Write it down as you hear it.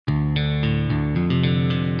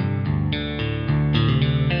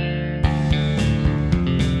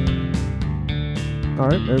All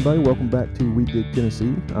right, everybody, welcome back to We Dig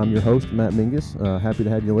Tennessee. I'm your host, Matt Mingus. Happy to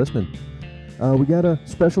have you listening. We got a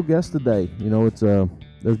special guest today. You know,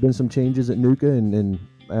 there's been some changes at NUCA, and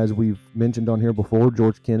as we've mentioned on here before,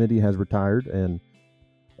 George Kennedy has retired,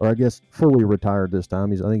 or I guess fully retired this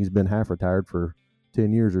time. I think he's been half retired for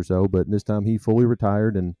 10 years or so, but this time he fully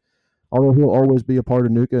retired. And although he'll always be a part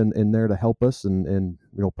of NUCA and there to help us, and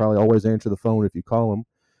probably always answer the phone if you call him,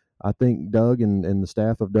 I think Doug and the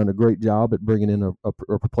staff have done a great job at bringing in a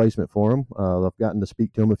replacement for him. I've gotten to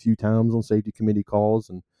speak to him a few times on safety committee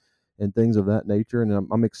calls and things of that nature, and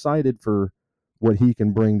I'm excited for what he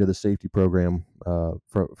can bring to the safety program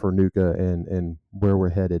for NUCA and where we're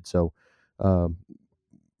headed. So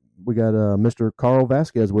we got Mr. Carl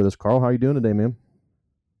Vasquez with us. Carl, how you doing today, man?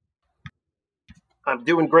 I'm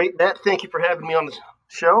doing great, Matt. Thank you for having me on the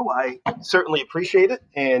show. I certainly appreciate it,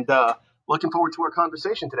 and looking forward to our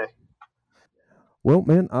conversation today. Well,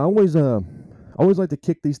 man, I always like to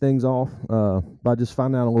kick these things off by just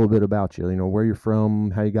finding out a little bit about you. You know, where you're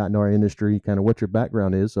from, how you got into our industry, kind of what your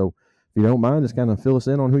background is. So, if you don't mind, just kind of fill us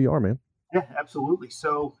in on who you are, man. Yeah, absolutely.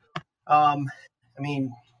 So, if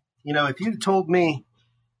you told me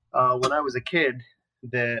when I was a kid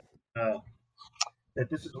that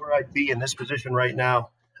this is where I'd be in this position right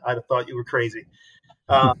now, I'd have thought you were crazy.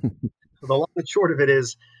 The long and short of it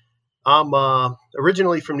is, I'm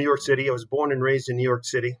originally from New York City. I was born and raised in New York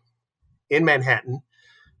City, in Manhattan.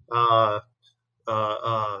 A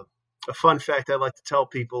fun fact I like to tell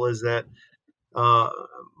people is that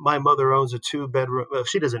my mother owns a 2-bedroom. Well,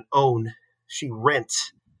 she doesn't own. She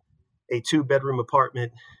rents a 2-bedroom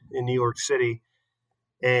apartment in New York City,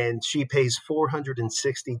 and she pays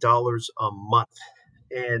 $460 a month.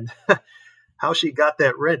 And how she got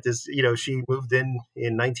that rent is, she moved in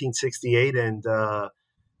 1968 and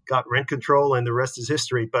got rent control, and the rest is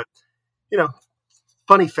history. But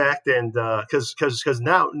funny fact, and because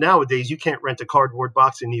nowadays you can't rent a cardboard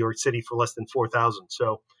box in New York City for less than $4,000.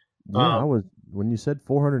 So yeah, when you said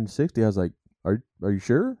 460, I was like, are you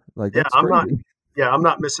sure? Like, yeah, that's crazy. I'm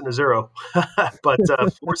not missing a zero, but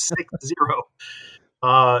 460.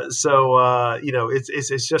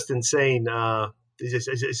 It's just insane.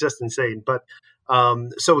 It's just insane. But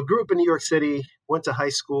so I grew up in New York City, went to high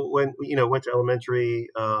school, went to elementary,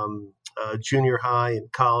 junior high,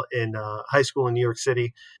 and college, and high school in New York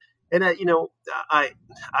City. And I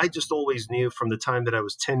just always knew from the time that I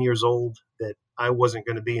was 10 years old that I wasn't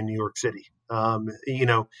going to be in New York City.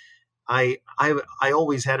 I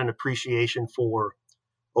always had an appreciation for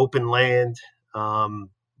open land,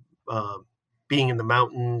 being in the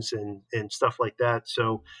mountains and stuff like that.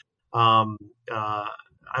 So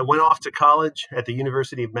I went off to college at the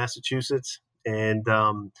University of Massachusetts and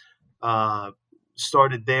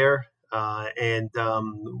started there.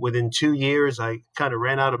 Within 2 years, I kind of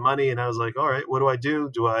ran out of money, and I was like, all right, what do I do?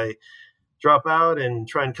 Do I drop out and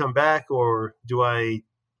try and come back, or do I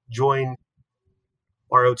join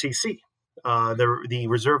ROTC, the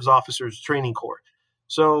Reserves Officers Training Corps?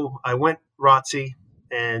 So I went ROTC,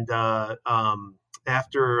 and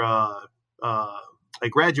after I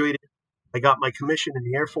graduated, I got my commission in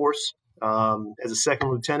the Air Force as a second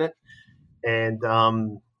lieutenant, and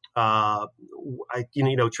I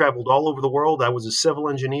traveled all over the world. I was a civil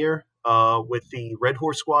engineer with the Red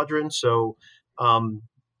Horse Squadron, so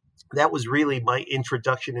that was really my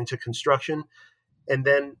introduction into construction. And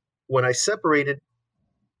then when I separated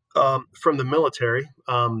from the military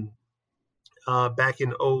back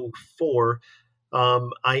in 2004,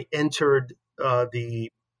 I entered the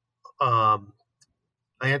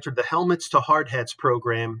Helmets to Hard Hats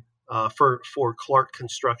program for Clark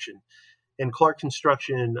Construction. And Clark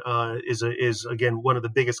Construction is again one of the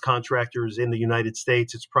biggest contractors in the United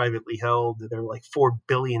States. It's privately held. They're like $4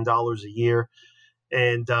 billion a year,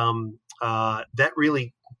 and that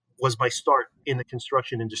really was my start in the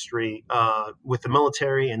construction industry with the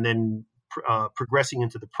military, and then progressing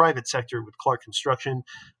into the private sector with Clark Construction.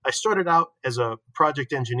 I started out as a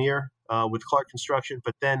project engineer with Clark Construction,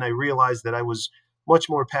 but then I realized that I was much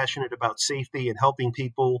more passionate about safety and helping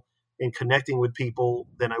people and connecting with people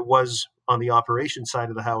than I was on the operations side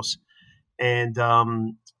of the house. And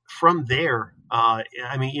from there,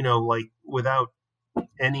 without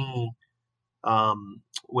any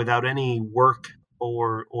work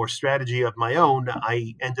or strategy of my own,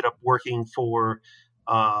 I ended up working for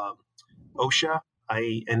OSHA.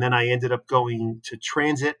 And then I ended up going to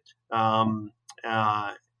transit and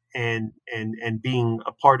being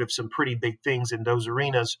a part of some pretty big things in those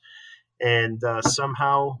arenas. And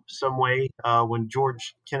somehow, some way, when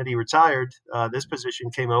George Kennedy retired, this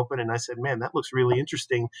position came open, and I said, "Man, that looks really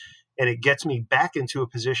interesting," and it gets me back into a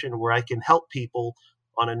position where I can help people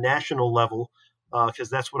on a national level because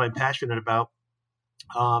that's what I'm passionate about.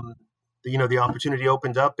 Um, the opportunity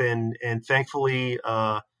opened up, and thankfully,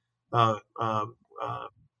 uh, uh, uh,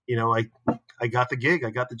 I got the gig,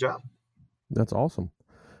 I got the job. That's awesome.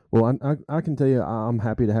 Well, I can tell you, I'm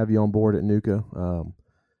happy to have you on board at Nuka.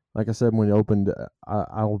 Like I said when it opened,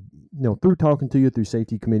 I'll through talking to you through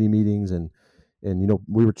safety committee meetings and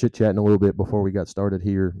we were chit chatting a little bit before we got started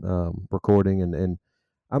here recording, and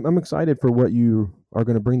I'm excited for what you are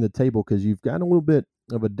going to bring to the table because you've got a little bit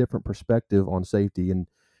of a different perspective on safety, and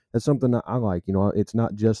that's something that I like. It's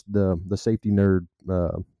not just the safety nerd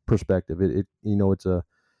perspective.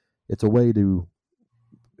 It's a way to,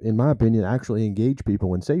 in my opinion, actually engage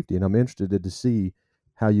people in safety, and I'm interested to see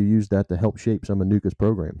how you use that to help shape some of Nuka's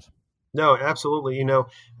programs. No, absolutely.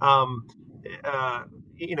 Um, uh,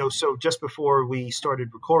 so just before we started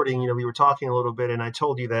recording, we were talking a little bit, and I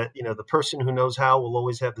told you that, the person who knows how will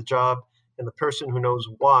always have the job, and the person who knows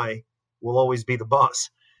why will always be the boss.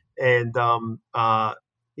 And,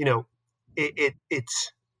 you know,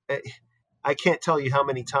 it's, I can't tell you how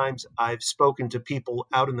many times I've spoken to people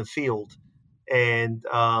out in the field and,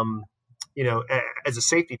 as a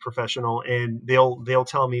safety professional, and they'll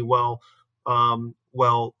tell me, well,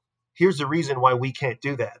 here's the reason why we can't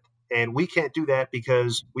do that. And we can't do that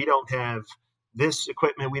because we don't have this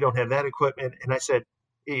equipment, we don't have that equipment. And I said,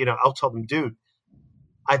 I'll tell them, dude,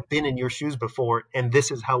 I've been in your shoes before, and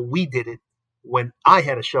this is how we did it when I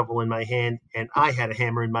had a shovel in my hand and I had a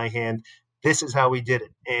hammer in my hand. This is how we did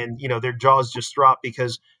it. And, their jaws just drop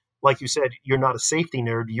because, like you said, you're not a safety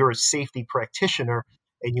nerd, you're a safety practitioner,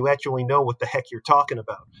 and you actually know what the heck you're talking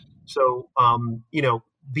about. So,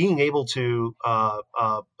 being able to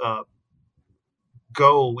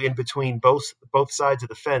go in between both sides of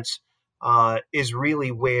the fence is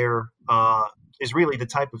really where is really the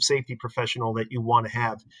type of safety professional that you want to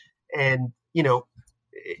have. And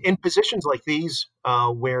in positions like these,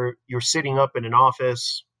 where you're sitting up in an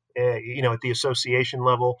office, at the association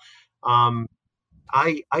level, um,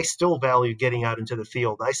 I still value getting out into the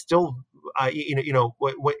field. I still,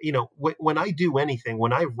 when I do anything,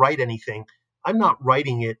 when I write anything, I'm not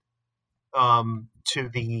writing it to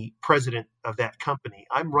the president of that company.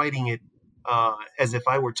 I'm writing it as if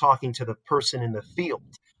I were talking to the person in the field,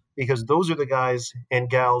 because those are the guys and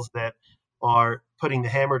gals that are putting the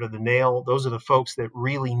hammer to the nail. Those are the folks that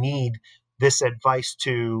really need this advice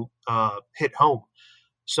to hit home.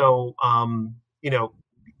 So,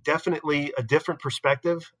 definitely a different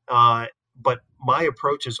perspective. But my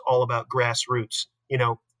approach is all about grassroots.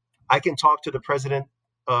 I can talk to the president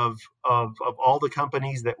of all the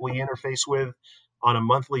companies that we interface with on a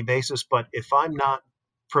monthly basis, but if I'm not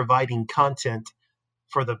providing content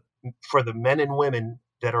for the men and women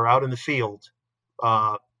that are out in the field,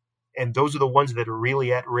 uh, and those are the ones that are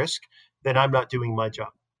really at risk, then I'm not doing my job.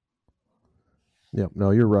 Yeah,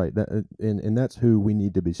 no, you're right. And that's who we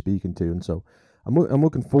need to be speaking to. And so I'm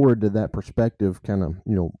looking forward to that perspective, kind of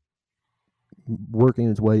working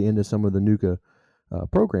its way into some of the Nuka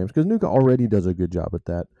programs because Nuka already does a good job at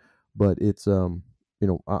that. But it's I'm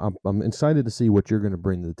excited to see what you're going to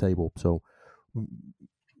bring to the table. So,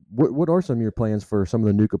 what are some of your plans for some of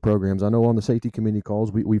the Nuka programs? I know on the safety committee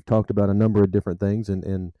calls we've talked about a number of different things,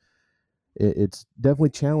 and it's definitely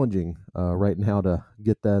challenging right now to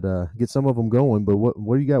get some of them going. But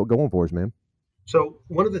what do you got going for us, man? So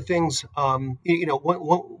one of the things, one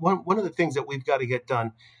of the things that we've got to get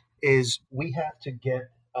done is we have to get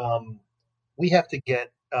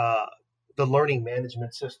the learning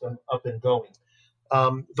management system up and going.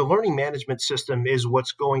 The learning management system is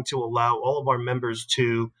what's going to allow all of our members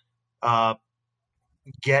to uh,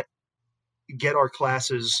 get get our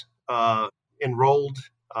classes enrolled,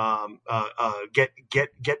 get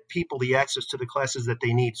people the access to the classes that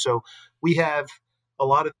they need. So we have a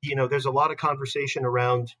lot of there's a lot of conversation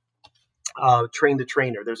around train the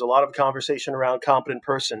trainer. There's a lot of conversation around competent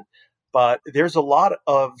person, but there's a lot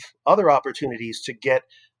of other opportunities to get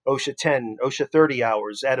OSHA 10, OSHA 30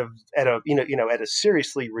 hours at a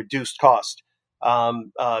seriously reduced cost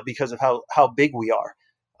because of how big we are,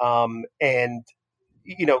 and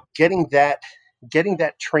getting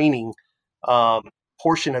that training um,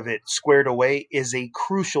 portion of it squared away is a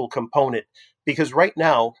crucial component because right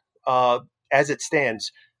now, as it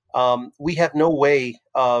stands, we have no way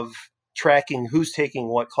of tracking who's taking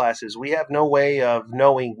what classes. We have no way of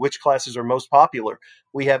knowing which classes are most popular.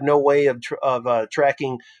 We have no way of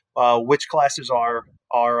tracking which classes are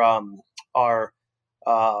uh,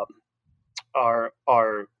 are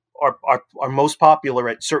most popular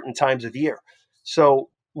at certain times of year. So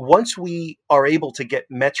once we are able to get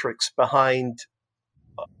metrics behind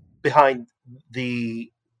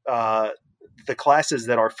the uh, the classes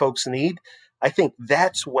that our folks need, I think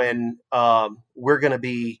that's when we're going to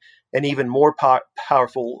be an even more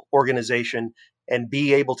powerful organization and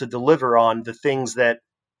be able to deliver on the things that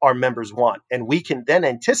our members want. And we can then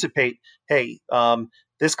anticipate, hey,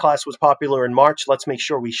 this class was popular in March. Let's make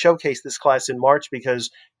sure we showcase this class in March,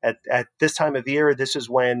 because at this time of year, this is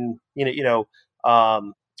when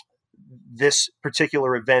this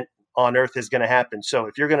particular event on Earth is going to happen. So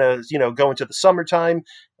if you're going to go into the summertime,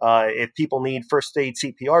 if people need first aid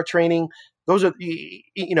CPR training, those are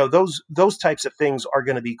those types of things are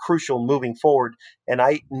going to be crucial moving forward. And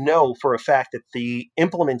I know for a fact that the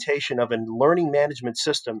implementation of a learning management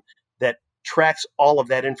system that tracks all of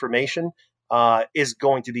that information is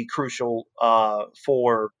going to be crucial uh,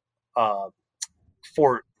 for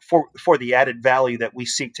the added value that we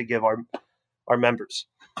seek to give our members.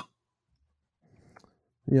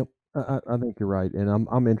 Yep, I think you're right, and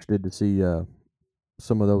I'm interested to see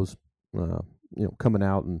some of those coming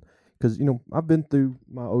out, and because I've been through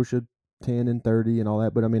my OSHA 10 and 30 and all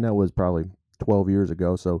that, but I mean that was probably 12 years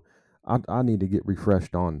ago, so I need to get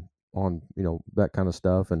refreshed on that kind of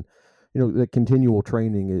stuff, and that continual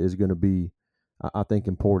training is going to be I think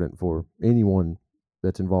important for anyone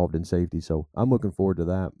that's involved in safety. So I'm looking forward to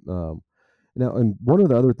that. Now, and one of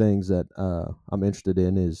the other things that I'm interested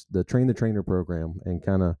in is the Train the Trainer program, and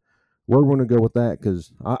kind of where we're going to go with that,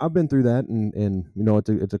 because I've been through that, and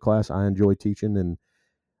it's a class I enjoy teaching, and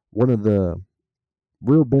one of the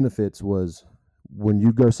real benefits was when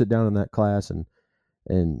you go sit down in that class, and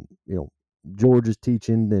George is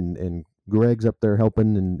teaching, and Greg's up there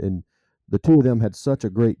helping, and the two of them had such a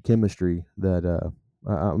great chemistry that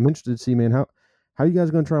I'm interested to see, man, how you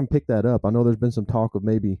guys going to try and pick that up? I know there's been some talk of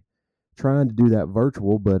maybe trying to do that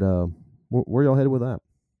virtual, but where y'all headed with that?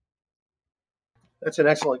 That's an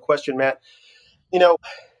excellent question, Matt.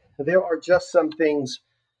 There are just some things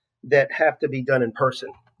that have to be done in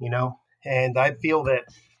person, and I feel that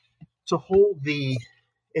to hold the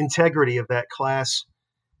integrity of that class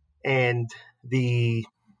and the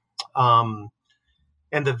um,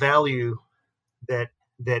 and the value that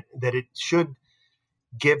it should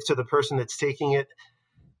give to the person that's taking it,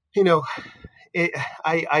 you know, it,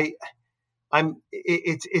 I I'm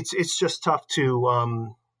it's just tough to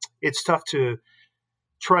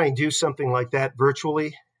try and do something like that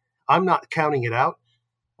virtually. I'm not counting it out.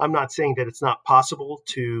 I'm not saying that it's not possible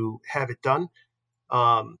to have it done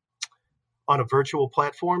um, on a virtual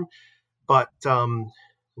platform, but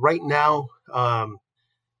right now,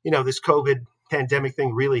 this COVID pandemic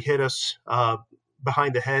thing really hit us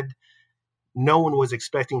behind the head. No one was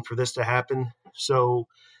expecting for this to happen. So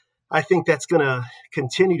I think that's going to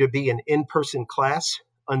continue to be an in-person class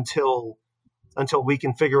until we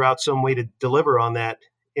can figure out some way to deliver on that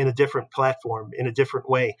in a different platform, in a different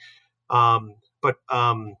way. But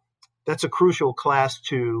that's a crucial class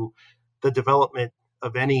to the development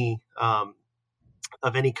of any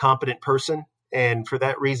competent person. And for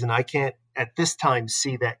that reason, I can't at this time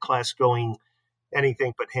see that class going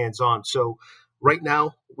anything but hands on. So right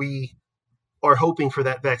now, we are hoping for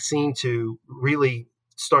that vaccine to really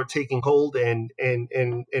start taking hold and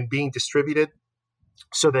being distributed,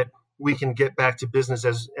 so that we can get back to business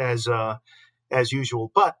as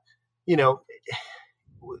usual. But you know,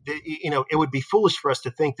 it would be foolish for us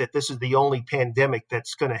to think that this is the only pandemic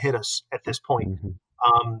that's going to hit us at this point.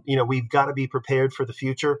 Mm-hmm. We've got to be prepared for the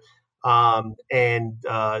future. And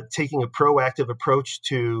taking a proactive approach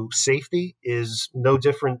to safety is no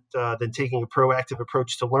different than taking a proactive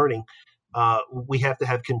approach to learning. We have to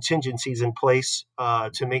have contingencies in place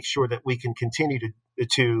to make sure that we can continue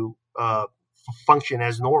to function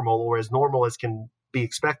as normal, or as normal as can be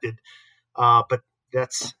expected. But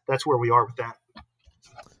that's where we are with that.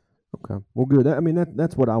 Okay, well, good. I mean,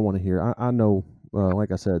 that's what I want to hear. I know,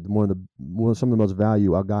 like I said, some of the most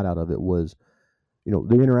value I got out of it was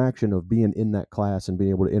the interaction of being in that class and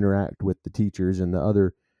being able to interact with the teachers and the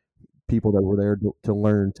other people that were there to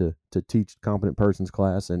learn to teach competent persons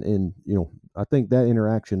class, and I think that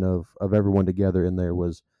interaction of everyone together in there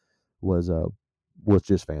was was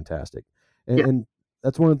just fantastic, Yeah. and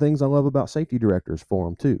that's one of the things I love about Safety Directors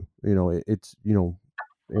Forum too. It's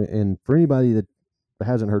and for anybody that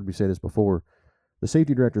hasn't heard me say this before, the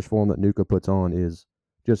Safety Directors Forum that NUCA puts on is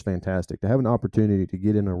just fantastic. To have an opportunity to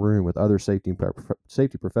get in a room with other safety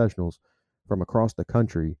professionals from across the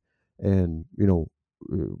country, and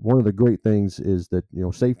one of the great things is that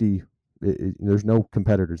safety. There's no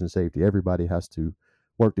competitors in safety. Everybody has to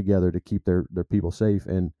work together to keep their people safe,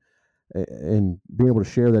 and being able to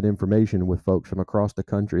share that information with folks from across the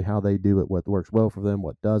country, how they do it, what works well for them,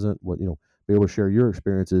 what doesn't, be able to share your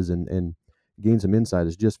experiences and gain some insight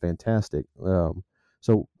is just fantastic.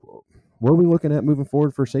 So what are we looking at moving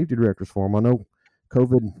forward for safety directors forum? I know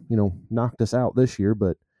COVID, knocked us out this year,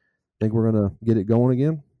 but think we're going to get it going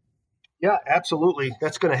again? Yeah, absolutely.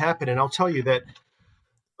 That's going to happen. And I'll tell you that,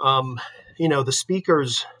 um, the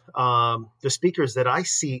speakers that I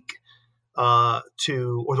seek or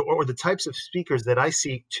the types of speakers that I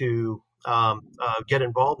seek to get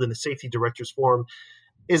involved in the Safety Directors Forum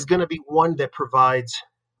is going to be one that provides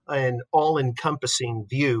an all-encompassing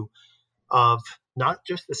view of not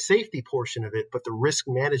just the safety portion of it, but the risk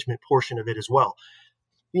management portion of it as well.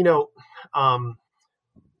 You know, um,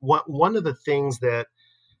 one of the things that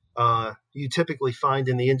you typically find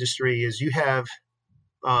in the industry is you have,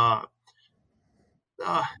 uh,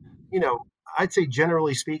 uh, you know, I'd say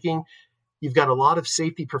generally speaking, you've got a lot of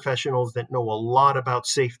safety professionals that know a lot about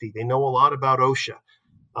safety. They know a lot about OSHA.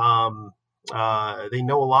 Um, they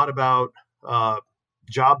know a lot about uh,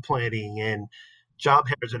 job planning and job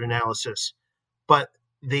hazard analysis, but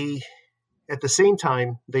they, at the same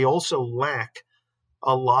time, they also lack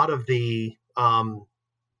a lot of the um,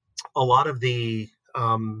 a lot of the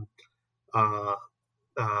um, uh,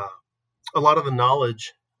 uh, a lot of the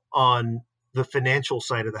knowledge on the financial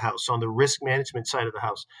side of the house, on the risk management side of the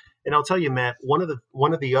house. And I'll tell you, Matt, one of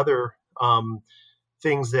the other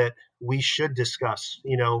things that we should discuss,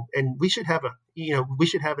 and we should have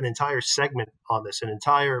an entire segment on this, an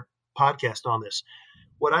entire podcast on this.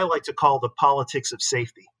 What I like to call the politics of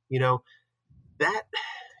safety. That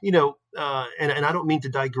and I don't mean to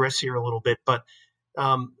digress here a little bit, but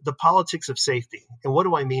the politics of safety. And what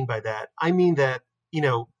do I mean by that? I mean that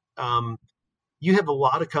um, you have a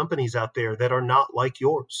lot of companies out there that are not like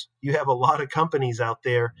yours. You have a lot of companies out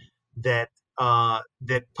there that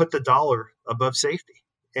that put the dollar above safety,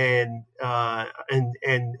 and a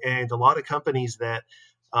lot of companies that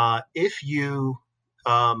if you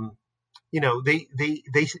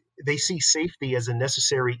they see safety as a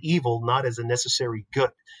necessary evil, not as a necessary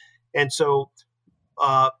good, and so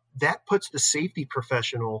that puts the safety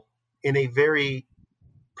professional in a very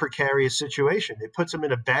precarious situation. It puts them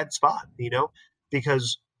in a bad spot,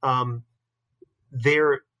 because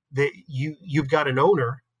you've got an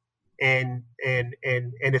owner, and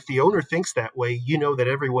if the owner thinks that way, that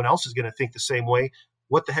everyone else is going to think the same way.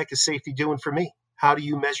 What the heck is safety doing for me? How do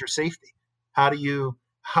you measure safety? How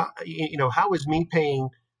is me paying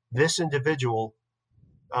this individual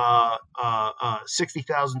 $60,000,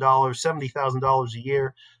 $70,000 a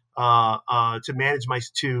year to manage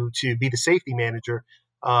to be the safety manager?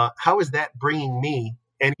 How is that bringing me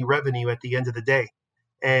any revenue at the end of the day?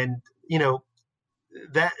 And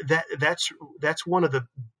that's one of the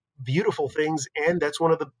beautiful things, and that's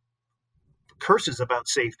one of the curses about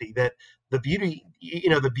safety. That the beauty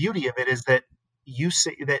of it is that you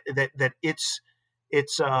say that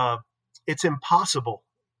it's impossible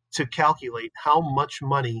to calculate how much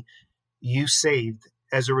money you saved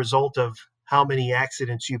as a result of how many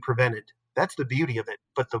accidents you prevented. That's the beauty of it.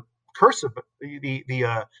 But the curse of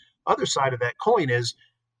the other side of that coin is,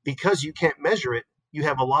 because you can't measure it, you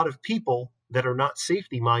have a lot of people that are not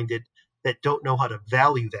safety minded that don't know how to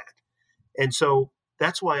value that. And so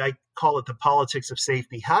that's why I call it the politics of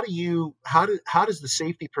safety. How does the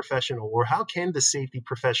safety professional, or how can the safety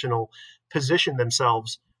professional position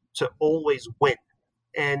themselves to always win?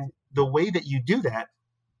 And the way that you do that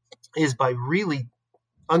is by really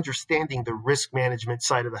understanding the risk management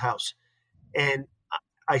side of the house. And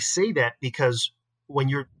I say that because when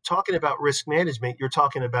you're talking about risk management, you're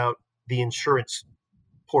talking about the insurance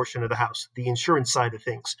portion of the house, the insurance side of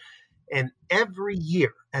things. And every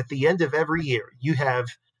year, at the end of every year, you have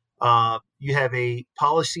a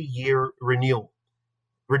policy year renewal.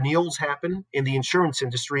 Renewals happen in the insurance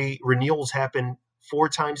industry. Renewals happen 4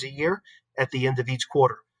 times a year at the end of each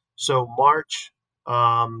quarter. So March,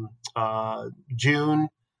 June,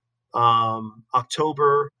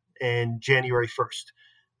 October, and January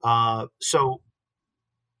 1st. So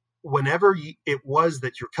whenever it was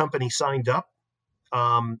that your company signed up,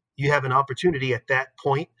 you have an opportunity at that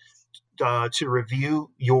point to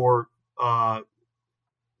review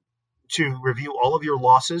all of your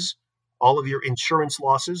losses, all of your insurance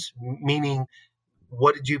losses, meaning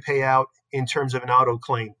what did you pay out in terms of an auto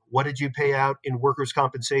claim? What did you pay out in workers'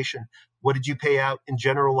 compensation? What did you pay out in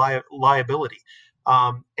general liability?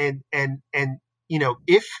 And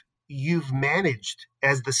if you've managed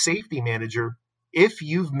as the safety manager, if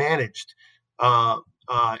you've managed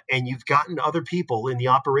and you've gotten other people in the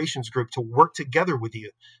operations group to work together with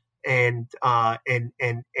you, and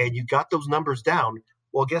you got those numbers down,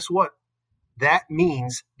 well, guess what? That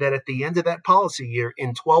means that at the end of that policy year,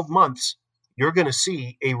 in 12 months, you're going to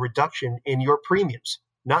see a reduction in your premiums,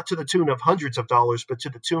 not to the tune of hundreds of dollars, but to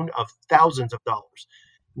the tune of thousands of dollars.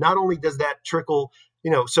 not only does that trickle,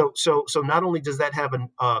 so not only does that have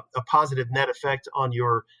a positive net effect on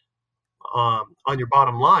your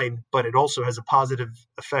bottom line, but it also has a positive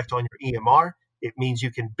effect on your EMR. It means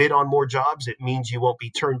you can bid on more jobs. It means you won't be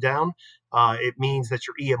turned down. It means that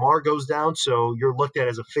your EMR goes down, so you're looked at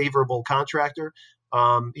as a favorable contractor.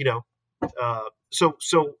 Um, you know, so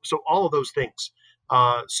all of those things.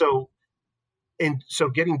 So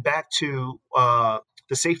getting back to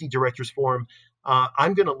the safety directors forum,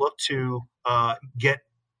 I'm going to look to get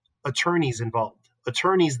attorneys involved,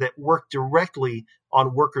 attorneys that work directly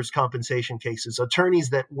on workers' compensation cases,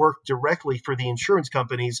 attorneys that work directly for the insurance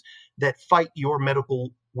companies that fight your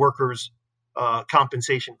medical workers'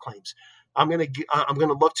 compensation claims. I'm going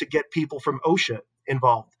to look to get people from OSHA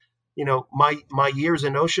involved. My years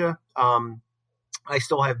in OSHA. I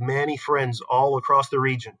still have many friends all across the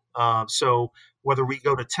region. So whether we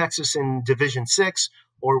go to Texas in Division 6,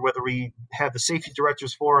 or whether we have the Safety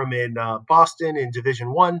Directors Forum in Boston in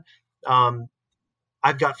Division 1, um,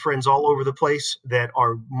 I've got friends all over the place that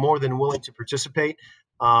are more than willing to participate.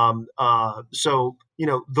 So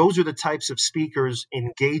those are the types of speakers,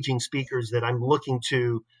 engaging speakers, that I'm looking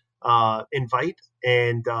to invite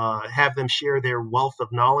and have them share their wealth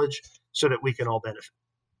of knowledge so that we can all benefit.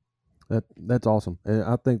 That's awesome, and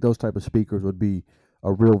I think those type of speakers would be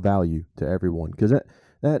a real value to everyone because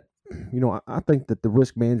that I think that the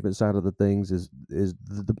risk management side of the things is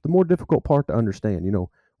the more difficult part to understand.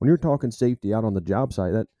 When you're talking safety out on the job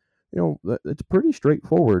site, it's pretty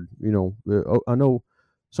straightforward. I know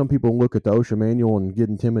some people look at the OSHA manual and get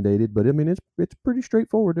intimidated, but I mean it's pretty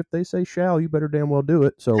straightforward. If they say shall, you better damn well do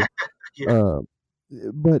it. So, Yeah. uh,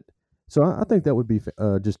 but so I think that would be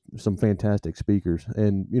just some fantastic speakers,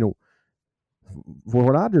 and for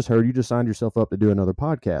what I just heard, you just signed yourself up to do another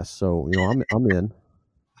podcast. So I'm in.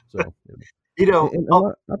 So You know, and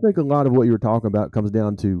I'll, I think a lot of what you were talking about comes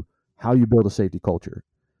down to how you build a safety culture.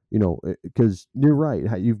 Because you're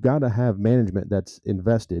right, you've got to have management that's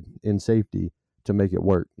invested in safety to make it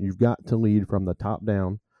work. You've got to lead from the top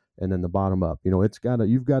down and then the bottom up.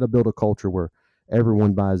 You've got to build a culture where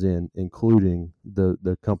everyone buys in, including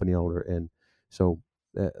the company owner. And so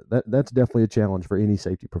that's definitely a challenge for any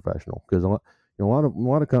safety professional because a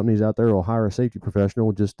lot of companies out there will hire a safety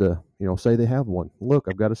professional just to say they have one. Look,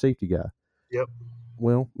 I've got a safety guy. yep.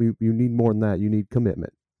 Well, you need more than that. You need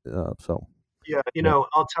commitment. So Yeah, yeah,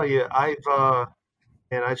 I'll tell you,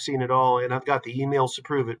 I've seen it all, and I've got the emails to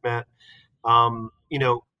prove it, Matt. Um, you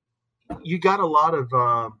know, you got a lot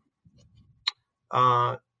of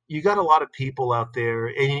uh, you got a lot of people out there,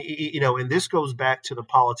 and and this goes back to the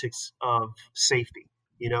politics of safety.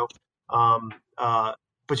 You know, um, uh,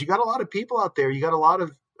 but you got a lot of people out there. You got a lot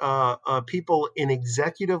of people in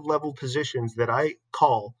executive level positions that I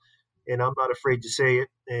call, and I'm not afraid to say it,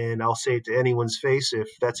 and I'll say it to anyone's face if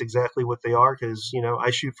that's exactly what they are, because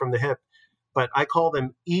I shoot from the hip. But I call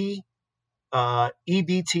them EBTOs,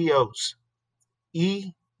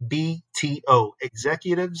 EBTO,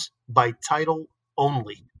 executives by title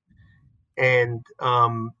only. And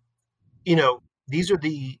you know these are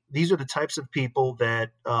the types of people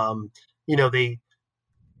that you know they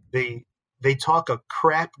they they talk a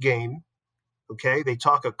crap game. Okay, they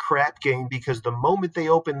talk a crap game because the moment they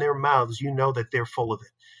open their mouths, that they're full of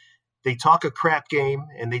it. They talk a crap game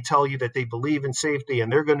and they tell you that they believe in safety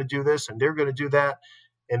and they're going to do this and they're going to do that,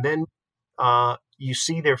 and then you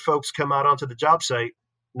see their folks come out onto the job site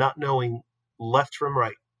not knowing left from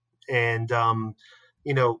right. And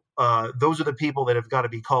those are the people that have got to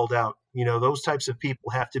be called out. Those types of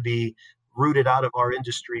people have to be rooted out of our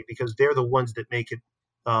industry because they're the ones that make it,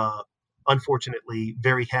 uh, unfortunately,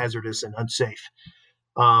 very hazardous and unsafe.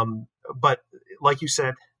 But like you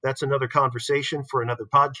said, that's another conversation for another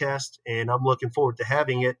podcast, and I'm looking forward to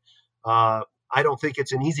having it. Uh, I don't think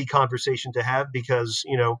it's an easy conversation to have because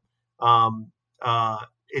um,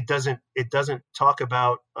 it doesn't talk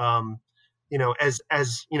about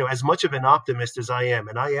as much of an optimist as I am,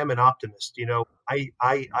 and I am an optimist.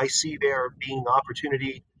 I see there being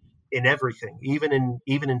opportunity in everything,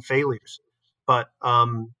 even in failures. But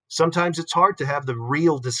sometimes it's hard to have the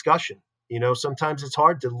real discussion. Sometimes it's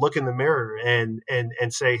hard to look in the mirror and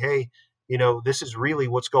say, hey, this is really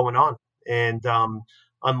what's going on. And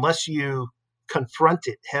unless you confront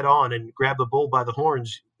it head on and grab the bull by the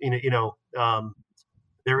horns,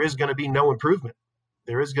 there is going to be no improvement.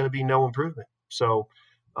 There is going to be no improvement. So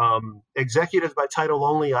executives by title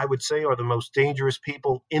only, I would say, are the most dangerous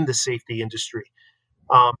people in the safety industry.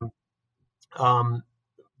 Um, um,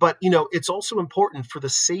 but it's also important for the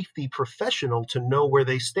safety professional to know where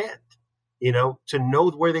they stand. To know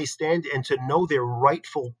where they stand and to know their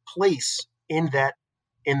rightful place in that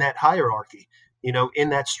hierarchy. in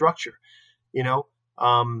that structure. You know,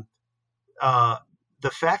 um, uh, the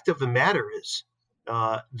fact of the matter is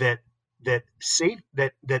that the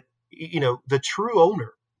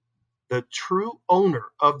true owner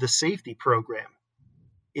of the safety program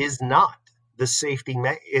is not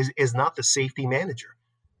is not the safety manager.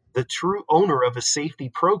 The true owner of a safety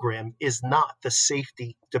program is not the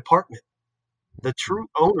safety department. The true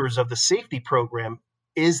owners of the safety program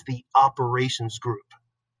is the operations group.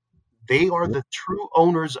 They are Yep. the true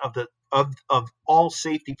owners of all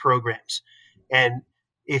safety programs. And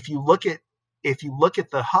if you look at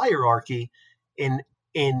the hierarchy in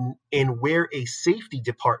where a safety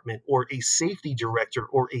department or a safety director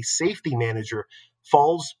or a safety manager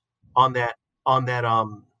falls on that on that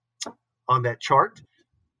um on that chart,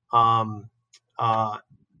 um, uh,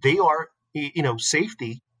 they are,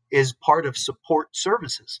 safety is part of support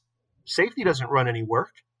services. Safety doesn't run any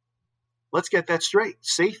work. Let's get that straight.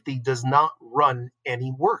 Safety does not run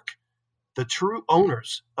any work. The true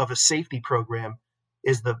owners of a safety program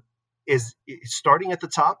is the is starting at the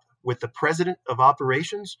top with the president of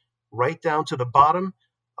operations, right down to the bottom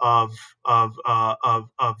of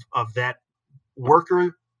that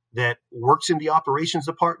worker that works in the operations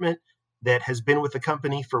department that has been with the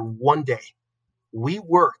company for one day. We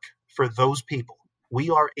work for those people. We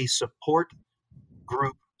are a support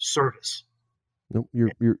group service. Nope,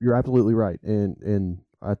 you're absolutely right, and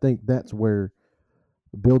I think that's where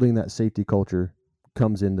building that safety culture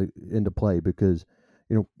comes into play because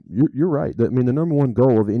you're right. I mean, the number one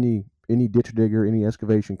goal of any ditch digger, any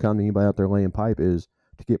excavation company, anybody out there laying pipe is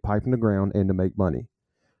to get pipe in the ground and to make money.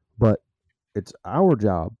 But it's our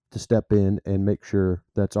job to step in and make sure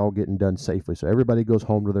that's all getting done safely, so everybody goes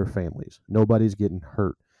home to their families. Nobody's getting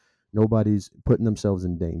hurt. Nobody's putting themselves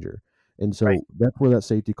in danger. And Right. so that's where that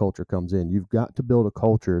safety culture comes in. You've got to build a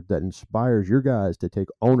culture that inspires your guys to take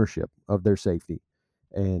ownership of their safety.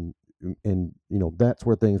 And that's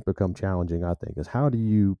where things become challenging, I think, is how do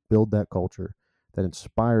you build that culture that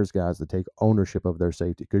inspires guys to take ownership of their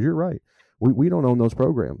safety? Because you're right. We don't own those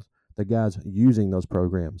programs. The guys using those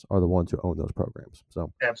programs are the ones who own those programs.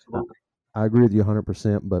 So I, Absolutely. I agree with you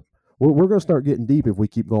 100%, but we're going to start getting deep if we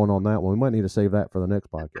keep going on that one. We might need to save that for the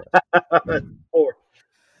next podcast. Or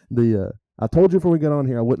The I told you before we get on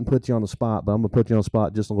here I wouldn't put you on the spot, but I'm gonna put you on the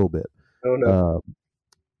spot just a little bit. oh no, Uh,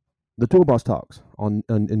 the Toolbox Talks on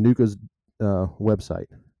in Nuka's website.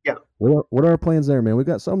 yeah, What are our plans there, man? We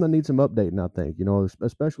got some that need some updating. I think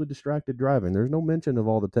especially distracted driving. There's no mention of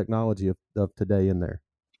all the technology of today in there.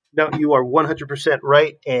 no, you are 100%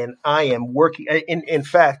 right, and I am working. In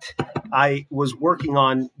fact, I was working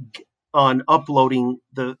on uploading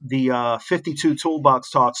the 52 toolbox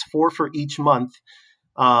talks, four for each month,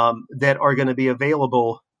 that are going to be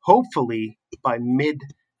available hopefully by mid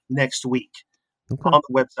next week Okay. on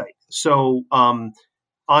the website. So on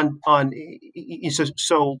so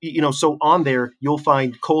on there you'll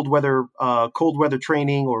find cold weather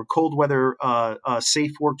training or cold weather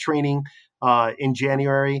safe work training in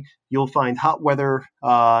January. You'll find hot weather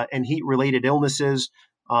and heat related illnesses,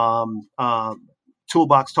 um, um,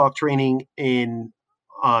 toolbox talk training in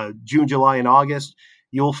June, July, and August.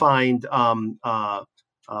 You'll find um,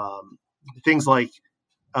 things like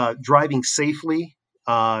driving safely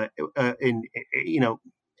in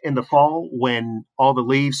in the fall when all the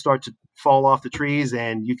leaves start to fall off the trees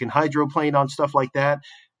and you can hydroplane on stuff like that.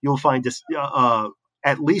 You'll find this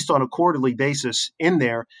at least on a quarterly basis in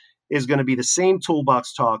there is going to be the same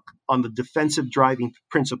toolbox talk on the defensive driving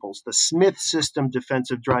principles, the Smith system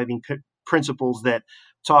defensive driving principles that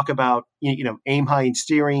talk about aim high in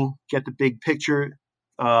steering, get the big picture,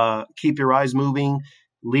 keep your eyes moving,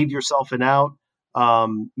 leave yourself an out,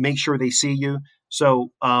 make sure they see you. So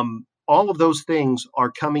all of those things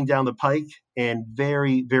are coming down the pike and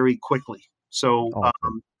very, very quickly. So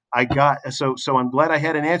Awesome. so I'm glad I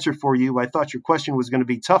had an answer for you. I thought your question was going to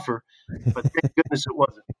be tougher, but thank goodness it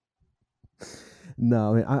wasn't.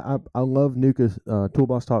 No, I mean, I love Nuka's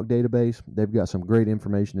Toolbox Talk database. They've got some great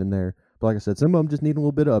information in there. But like I said, some of them just need a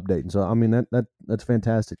little bit of updating. So I mean that's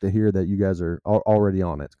fantastic to hear that you guys are already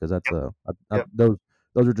on it because that's Yep, yep. those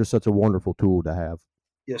are just such a wonderful tool to have.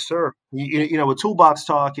 Yes, sir. A toolbox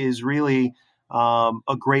talk is really a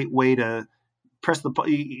great way to press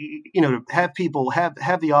to have people have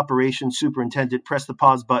the operations superintendent press the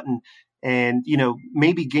pause button and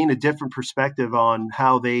maybe gain a different perspective on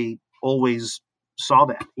how they always saw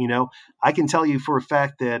that. I can tell you for a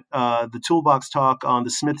fact that the toolbox talk on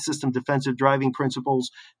the Smith system defensive driving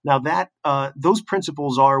principles, now that those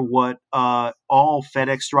principles are what all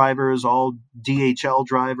FedEx drivers, all DHL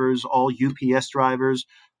drivers, all UPS drivers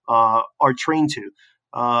are trained to.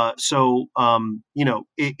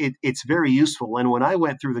 It's very useful. And when I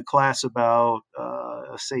went through the class about,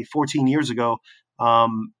 say, 14 years ago,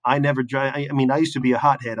 I never drive. I mean, I used to be a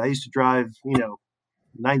hothead. I used to drive,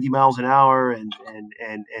 90 miles an hour and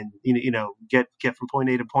get from point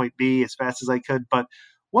A to point B as fast as I could. But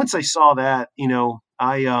once I saw that,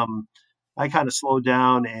 I kind of slowed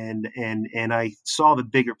down and I saw the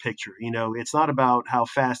bigger picture. It's not about how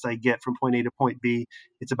fast I get from point A to point B.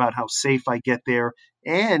 It's about how safe I get there.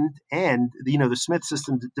 And the Smith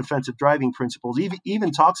System defensive driving principles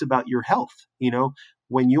even talks about your health.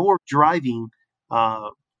 When you're driving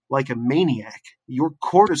like a maniac, your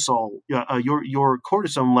your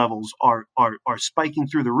cortisone levels are spiking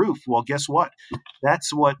through the roof. Well, guess what?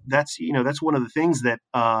 That's one of the things that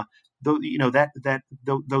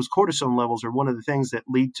those cortisone levels are one of the things that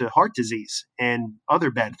lead to heart disease and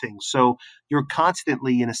other bad things. So you're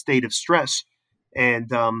constantly in a state of stress, and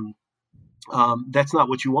that's not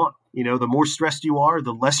what you want. The more stressed you are,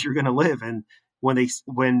 the less you're going to live. And when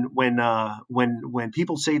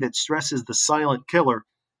people say that stress is the silent killer,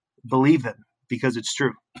 believe them, because it's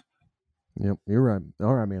true. Yep, you're right.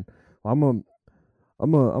 All right, man. I'm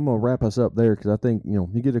gonna wrap us up there because I think you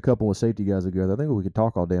get a couple of safety guys together. I think we could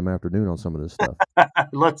talk all damn afternoon on some of this stuff.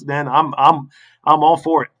 Let's, man. I'm all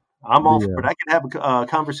for it. I'm all for it. I could have a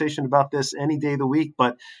conversation about this any day of the week,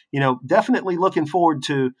 but definitely looking forward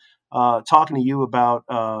to talking to you about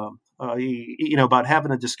about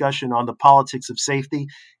having a discussion on the politics of safety.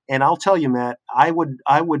 And I'll tell you, Matt, I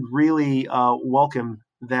would really welcome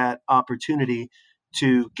that opportunity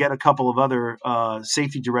to get a couple of other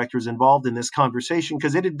safety directors involved in this conversation,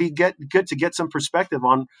 because it'd be good to get some perspective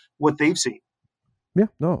on what they've seen. Yeah,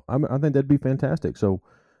 no, I think that'd be fantastic. So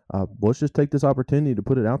let's just take this opportunity to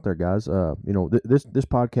put it out there, guys. This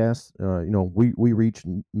podcast, we reach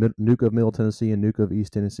NUCA of Middle Tennessee and NUCA of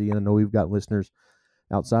East Tennessee, and I know we've got listeners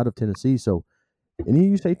outside of Tennessee. So any of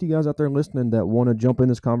you safety guys out there listening that want to jump in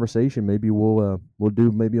this conversation, maybe we'll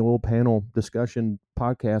do maybe a little panel discussion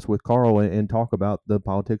podcast with Carl and talk about the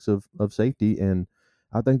politics of safety. And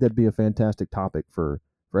I think that'd be a fantastic topic for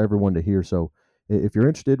everyone to hear. So if you're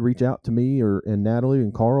interested, reach out to me and Natalie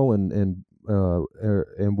and Carl and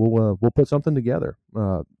we'll put something together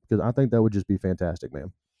because I think that would just be fantastic,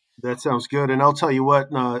 man. That sounds good. And I'll tell you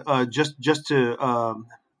what, just to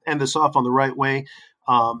end this off on the right way,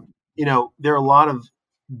 there are a lot of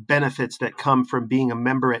benefits that come from being a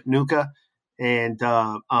member at NUCA. And,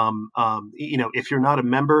 if you're not a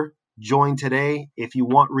member, join today. If you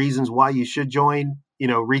want reasons why you should join,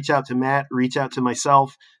 reach out to Matt, reach out to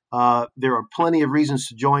myself. There are plenty of reasons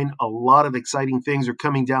to join. A lot of exciting things are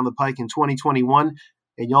coming down the pike in 2021,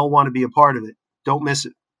 and y'all want to be a part of it. Don't miss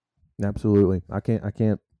it. Absolutely. I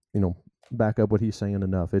can't, back up what he's saying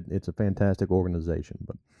enough. It's a fantastic organization.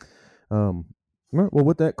 But, well,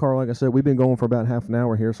 with that, Carl, like I said, we've been going for about half an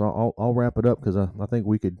hour here, so I'll wrap it up because I think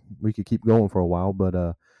we could keep going for a while. But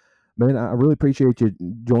man, I really appreciate you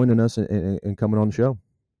joining us and coming on the show.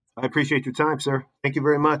 I appreciate your time, sir. Thank you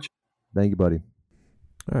very much. Thank you, buddy.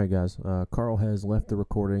 All right, guys. Carl has left the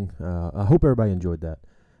recording. I hope everybody enjoyed that.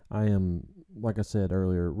 I am, like I said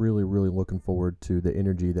earlier, really, really looking forward to the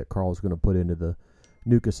energy that Carl is going to put into the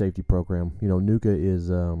NUCA safety program. NUCA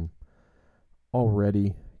is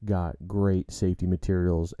already got great safety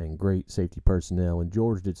materials and great safety personnel, and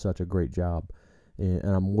George did such a great job, and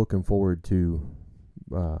I'm looking forward to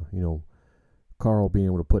Carl being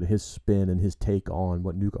able to put his spin and his take on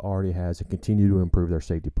what NUCA already has and continue to improve their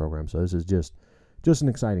safety program. So this is just an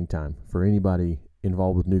exciting time for anybody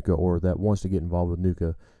involved with NUCA or that wants to get involved with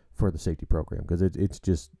NUCA for the safety program, because it's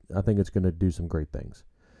just, I think it's going to do some great things.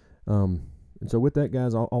 And so with that,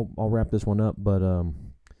 guys, I'll wrap this one up, but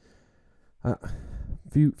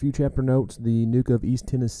few chapter notes. The NUCA of East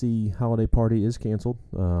Tennessee holiday party is canceled.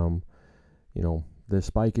 The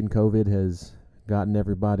spike in COVID has gotten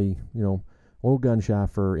everybody, a little gun shy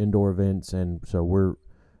for indoor events, and so we're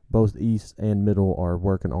both East and Middle are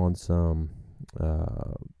working on some,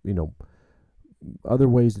 other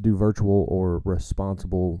ways to do virtual or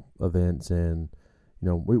responsible events, and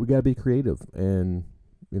we got to be creative and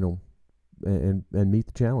and meet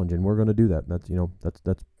the challenge, and we're going to do that.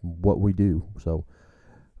 That's what we do. So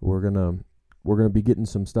we're gonna be getting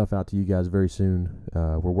some stuff out to you guys very soon.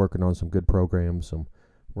 We're working on some good programs, some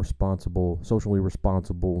socially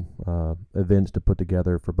responsible events to put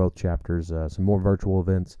together for both chapters. Some more virtual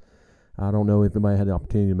events. I don't know if anybody had the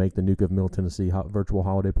opportunity to make the NUCA of Middle Tennessee virtual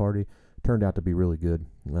holiday party. Turned out to be really good,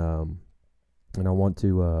 and I want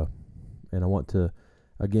to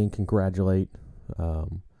again congratulate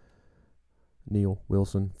Neil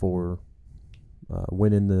Wilson for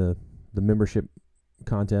winning the membership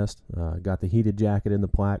contest. Got the heated jacket in the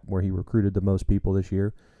plaque where he recruited the most people this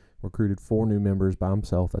year. Recruited 4 new members by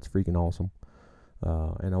himself. That's freaking awesome.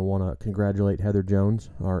 And I want to congratulate Heather Jones,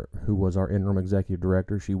 who was our interim executive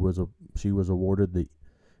director. She was awarded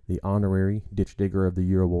the honorary Ditch Digger of the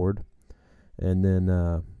Year award. And then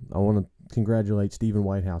I want to congratulate Stephen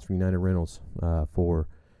Whitehouse from United Rentals for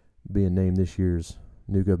being named this year's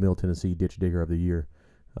Nuka of Middle Tennessee Ditch Digger of the Year.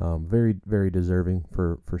 Very, very deserving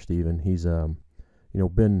for Stephen. He's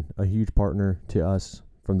been a huge partner to us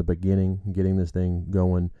from the beginning, getting this thing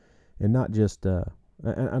going, and not just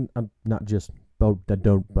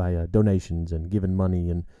by donations and giving money.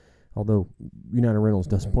 And although United Rentals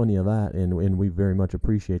does plenty of that, and we very much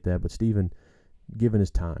appreciate that, but Stephen giving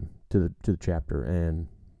his time to the chapter, and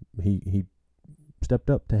he stepped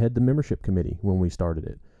up to head the membership committee when we started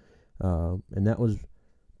it, and that was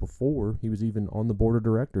before he was even on the board of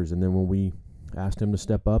directors. And then when we asked him to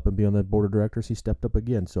step up and be on that board of directors, he stepped up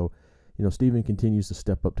again. So Stephen continues to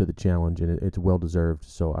step up to the challenge, and it's well deserved.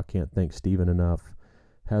 So I can't thank Stephen enough,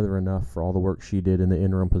 Heather enough, for all the work she did in the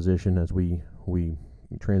interim position as we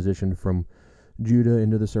transitioned from Judah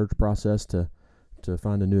into the search process to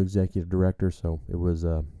find a new executive director. So it was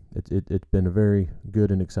it's been a very good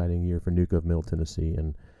and exciting year for Nuka of Middle Tennessee,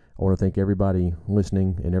 and I want to thank everybody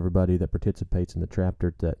listening and everybody that participates in the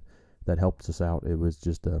chapter that helps us out. It was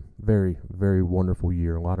just a very, very wonderful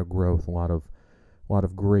year. A lot of growth, a lot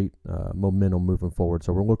of great momentum moving forward.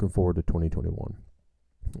 So we're looking forward to 2021.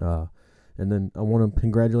 And then I want to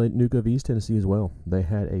congratulate Nuka of East Tennessee as well. They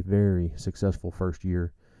had a very successful first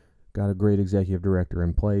year, got a great executive director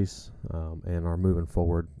in place, and are moving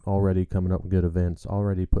forward, already coming up with good events,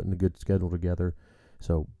 already putting a good schedule together.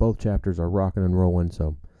 So both chapters are rocking and rolling.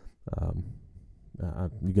 So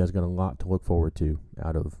you guys got a lot to look forward to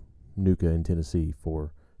out of Nuka in Tennessee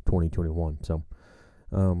for 2021. So,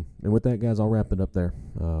 and with that, guys, I'll wrap it up there.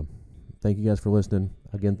 Thank you guys for listening.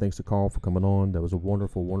 Again, thanks to Carl for coming on. That was a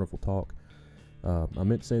wonderful, wonderful talk. I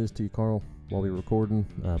meant to say this to you, Carl, while we were recording,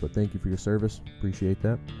 but thank you for your service. Appreciate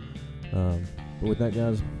that. But with that,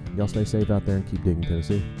 guys, y'all stay safe out there and keep digging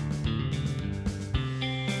Tennessee.